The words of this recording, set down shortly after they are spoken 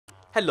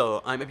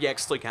Hello, I'm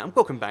FBX and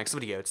welcome back to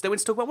the video. Today we're going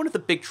to talk about one of the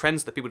big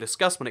trends that people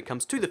discuss when it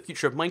comes to the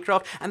future of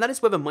Minecraft, and that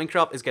is whether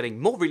Minecraft is getting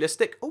more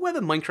realistic or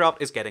whether Minecraft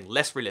is getting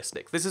less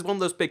realistic. This is one of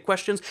those big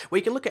questions where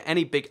you can look at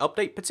any big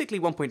update,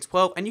 particularly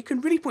 1.12, and you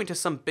can really point to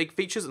some big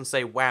features and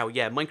say, wow,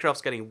 yeah,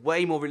 Minecraft's getting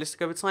way more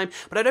realistic over time,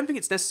 but I don't think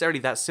it's necessarily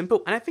that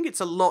simple, and I think it's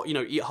a lot,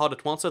 harder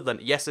to answer than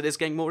yes, it is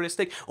getting more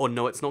realistic, or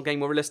no, it's not getting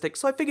more realistic.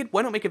 So I figured,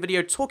 why not make a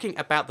video talking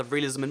about the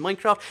realism in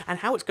Minecraft and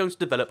how it's going to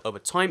develop over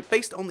time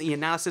based on the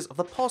analysis of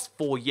the past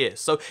 4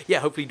 years. So yeah,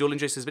 hopefully you'll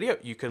enjoy this video.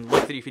 You can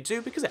like the video if you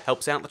do, because it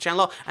helps out the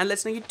channel out, and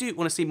lets us know you do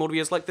want to see more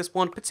videos like this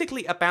one,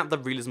 particularly about the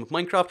realism of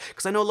Minecraft,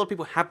 because I know a lot of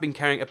people have been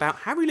caring about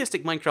how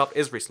realistic Minecraft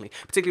is recently,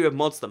 particularly with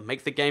mods that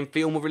make the game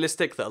feel more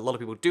realistic, that a lot of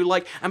people do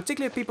like, and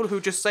particularly with people who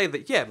just say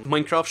that, yeah,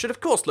 Minecraft should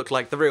of course look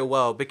like the real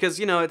world, because,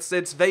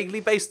 it's vaguely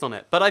based on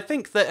it. But I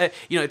think that,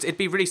 it'd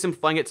be really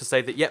simplifying it to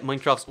say that, yeah,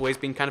 Minecraft's always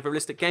been kind of a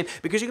realistic game,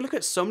 because you can look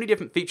at so many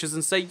different features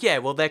and say, yeah,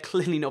 well, they're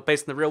clearly not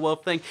based on the real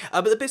world thing.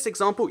 But the best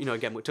example,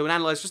 again, to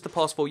analyze just the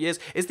past 4 years,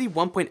 is the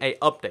 1.8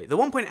 update. The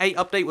 1.8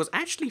 update was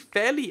actually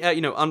fairly,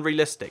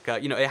 unrealistic.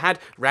 It had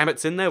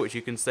rabbits in there, which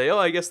you can say, oh,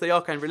 I guess they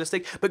are kind of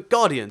realistic. But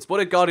Guardians, what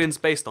are Guardians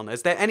based on?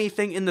 Is there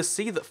anything in the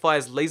sea that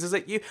fires lasers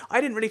at you? I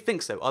didn't really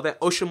think so. Are there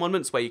ocean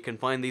monuments where you can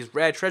find these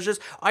rare treasures?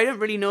 I don't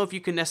really know if you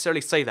can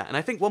necessarily say that. And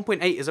I think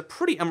 1.8 is a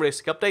pretty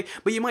unrealistic update,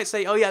 but you might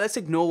say, oh yeah, let's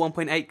ignore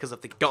 1.8 because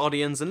of the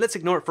Guardians, and let's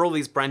ignore it for all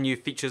these brand new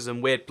features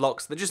and weird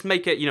blocks that just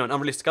make it, an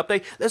unrealistic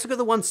update. Let's look at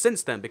the ones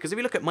since then, because if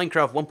you look at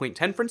Minecraft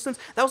 1.10, for instance,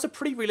 that was a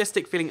pretty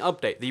realistic feeling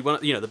update. The one,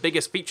 the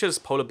biggest features,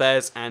 polar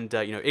bears and,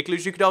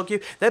 igloos, you could argue,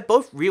 they're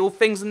both real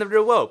things in the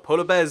real world.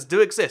 Polar bears do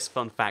exist,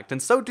 fun fact,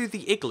 and so do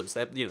the igloos.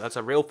 They're, that's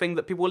a real thing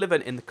that people live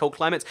in the cold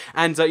climates,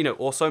 and,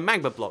 also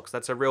magma blocks,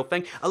 that's a real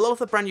thing. A lot of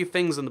the brand new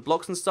things and the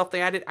blocks and stuff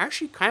they added are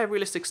actually kind of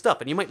realistic stuff,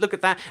 and you might look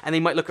at that, and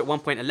you might look at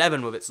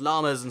 1.11 with its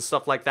llamas and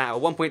stuff like that,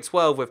 or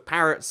 1.12 with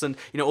parrots and,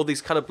 all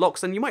these colored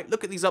blocks, and you might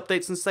look at these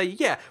updates and say,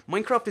 yeah,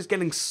 Minecraft is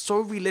getting so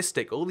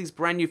realistic. All these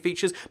brand new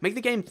features make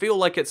the game feel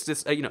like it's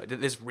just,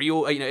 this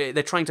real,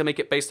 they're trying to make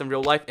it based on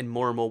real life in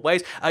more and more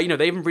ways.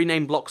 They even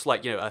renamed blocks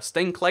like,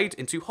 stained clay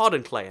into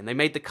hardened clay, and they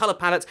made the color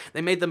palettes,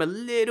 they made them a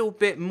little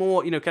bit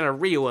more, kind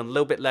of real and a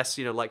little bit less,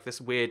 like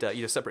this weird,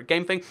 separate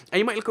game thing. And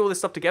you might look at all this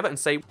stuff together and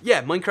say,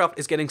 yeah, Minecraft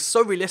is getting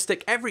so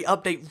realistic. Every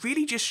update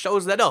really just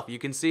shows that off. You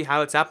can see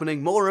how it's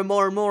happening more and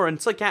more and more.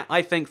 And so, yeah,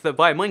 I think that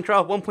by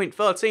Minecraft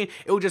 1.13,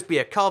 it will just be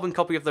a carbon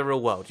copy of the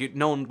real world.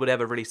 No one would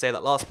ever really say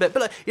that last bit,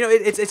 but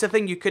it's a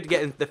thing you could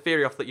get in the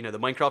theory of that, the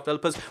Minecraft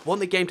developers want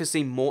the game to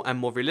seem more and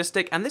more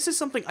realistic, and this is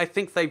something I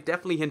think they've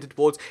definitely hinted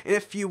towards in a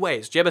few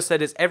ways. Jebba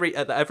said is every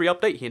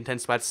update he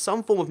intends to add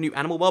some form of new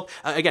animal mob.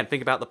 Again,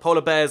 think about the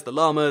polar bears, the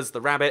llamas,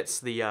 the rabbits,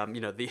 the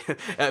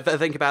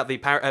think about the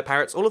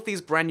parrots. All of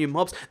these brand new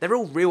mobs, they're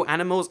all real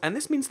animals, and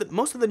this means that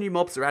most of the new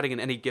mobs they're adding in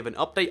any given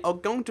update are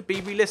going to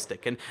be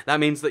realistic, and that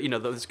means that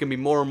that there's going to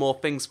be more and more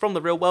things from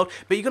the real world.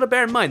 But you got to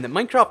bear in mind that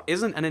Minecraft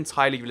isn't an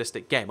entirely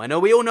realistic game. I know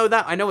we all know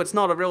that. I know it's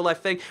not a real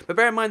life thing, but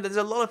bear in mind that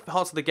there's a lot of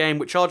parts of the game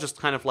which are just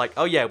kind of like,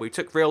 oh yeah, we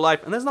took real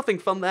life and there's nothing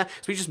fun there,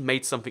 so we just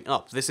made something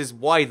up. This is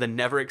why the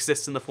never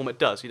exists in the form it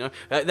does.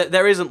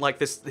 There isn't like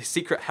this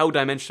secret hell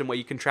dimension where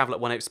you can travel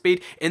at 1/8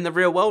 speed in the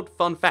real world.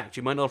 Fun fact,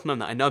 you might not have known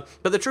that, I know,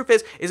 but the truth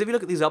is if you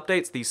look at these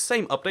updates, these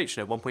same updates,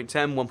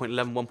 1.10,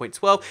 1.11,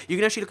 1.12, you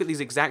can actually look at these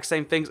exact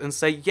same things and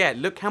say, yeah,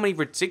 look how many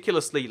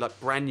ridiculously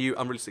brand new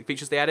unrealistic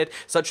features they added,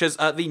 such as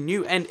the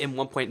new end in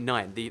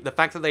 1.9. The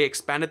fact that they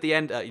expanded the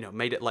end,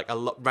 made it like a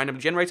lot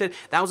randomly generated,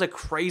 that was a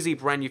crazy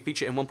brand new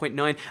feature in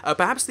 1.9.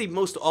 Perhaps the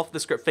most off the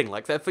script thing,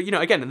 like that for,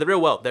 again, in the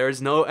real world, there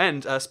is no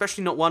end,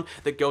 especially not one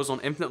that goes on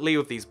infinitely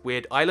with these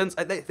weird islands.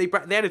 They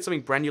added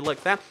something brand new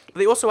like that, but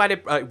they also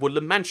added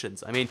woodland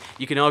mansions. I mean,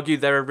 you can argue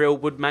there are real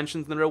wood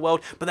mansions in the real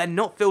world, but they're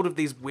not filled with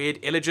these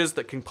weird illagers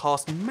that can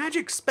cast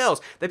magic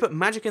spells. They put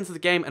magic into the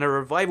game and a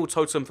revival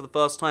totem for the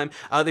first time.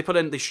 They put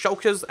in the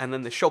shulkers and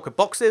then the shulker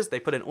boxes. They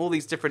put in all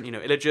these different,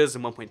 illagers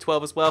in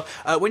 1.12 as well.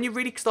 When you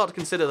really start to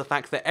consider the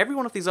fact that every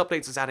one of these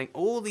updates is adding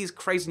all these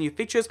crazy new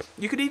features,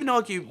 you could even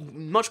argue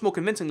much more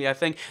convincingly, I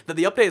think, that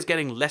the update is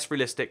getting less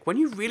realistic when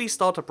you really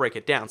start to break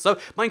it down. So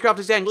Minecraft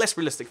is getting less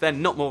realistic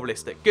then, not more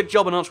realistic. Good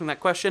job on answering that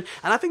question,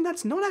 and I think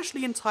that's not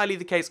actually entirely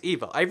the case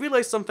either. I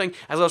realized something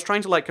as I was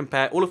trying to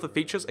compare all of the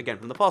features, again,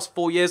 from the past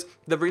 4 years,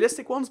 the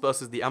realistic ones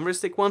versus the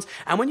unrealistic ones,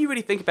 and when you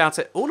really think about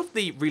it, all of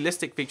the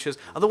realistic features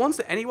are the ones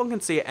that anyone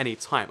can see at any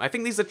time. I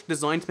think these are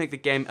designed to make the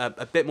game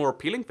a bit more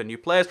appealing for new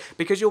players,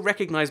 because you'll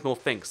recognize more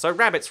things. So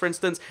rabbits, for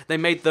instance, they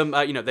made them,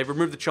 they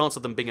removed the chance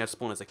of them being able to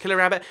spawn as a killer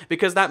rabbit,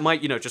 because that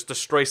might, just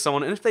destroy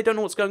someone, and if they don't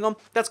know what's going on,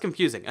 that's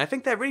confusing. And I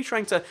think they're really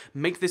trying to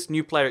make this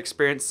new player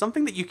experience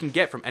something that you can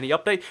get from any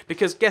update,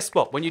 because guess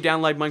what? When you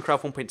download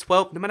Minecraft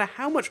 1.12, no matter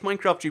how much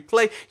Minecraft you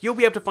play, you'll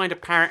be able to find a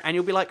parrot, and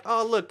you'll be like,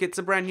 oh look, it's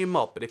a brand new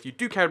mob. But if you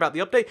do care about the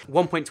update,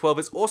 1.12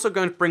 is also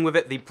going to bring with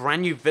it the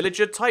brand new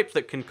villager type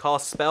that can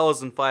cast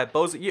spells and fire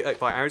bows at you,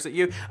 fire arrows at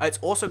you. It's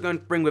also going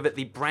to bring with it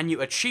the brand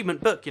new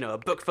achievement book, a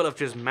book full of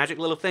just magic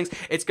little things.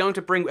 It's going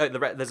to bring,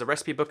 there's a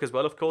recipe book as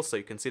well, of course, so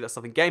you can see that's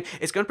something game.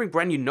 It's going to bring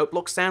brand new note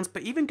block sounds,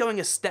 but even going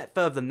a step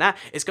further than that,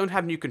 it's going to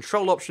have new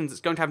control options,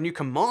 it's going to have new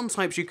command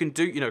types you can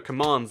do, you know,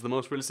 commands, the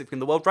most realistic thing in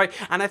the world, right?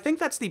 And I think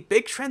that's the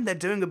big trend they're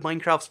doing with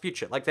Minecraft's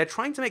future. Like, they're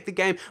trying to make the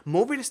game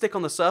more realistic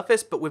on the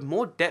surface, but with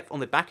more depth on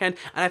the back end,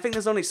 and I think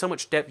there's only so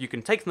much depth you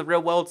can take from the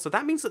real world, so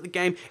that means that the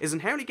game is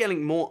inherently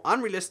getting more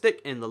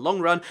unrealistic in the long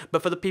run,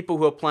 but for the people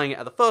who are playing it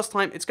at the first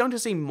time, it's going to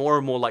seem more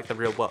and more like the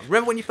real world.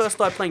 Remember when you first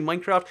started playing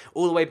Minecraft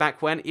all the way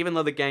back when, even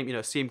though the game, you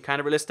know, seemed kind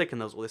of realistic and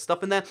there was all this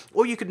stuff in there,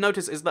 all you could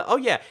notice is that, oh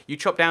yeah, you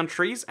chop down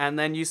trees and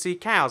then you see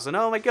cows, and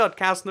oh my god,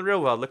 cows in the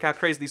real world, look how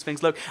crazy these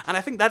things look, and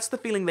I think that's the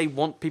feeling they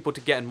want people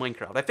to get in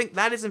Minecraft. I think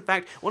that is in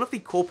fact one of the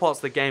core parts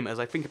of the game, as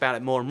I think about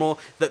it more and more,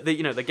 that the,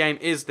 you know, the game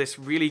is this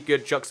really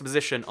good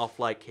juxtaposition of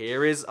like,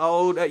 here is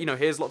old, you know,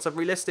 here's lots of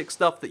realistic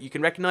stuff that you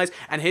can recognize,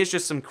 and here's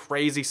just some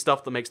crazy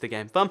stuff that makes the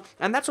game fun,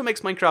 and that's what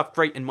makes Minecraft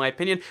great in my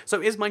opinion.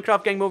 So is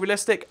Minecraft getting more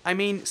realistic? I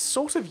mean,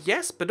 sort of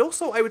yes, but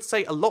also I would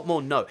say a lot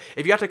more no.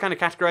 If you had to kind of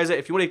categorize it,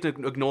 if you wanted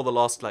to ignore the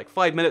last like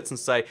 5 minutes and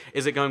say,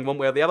 is it going one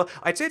way or the other,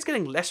 I'd say it's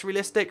getting less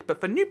realistic, but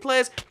for new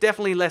players,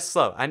 definitely less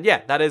so. And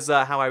yeah, that is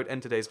how I would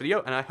end today's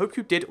video, and I hope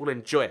you did all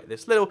enjoy it.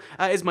 This little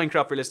is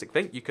Minecraft realistic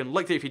thing. You can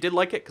like it if you did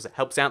like it, because it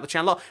helps out the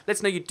channel a lot. Let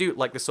us know you do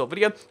like this sort of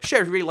video,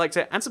 share if you really liked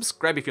it, and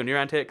subscribe if you're new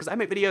around here, because I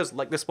make videos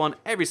like this one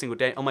every single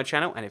day on my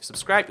channel, and if you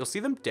subscribe, you'll see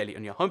them daily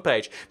on your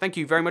homepage. Thank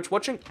you very much for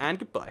watching, and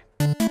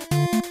goodbye.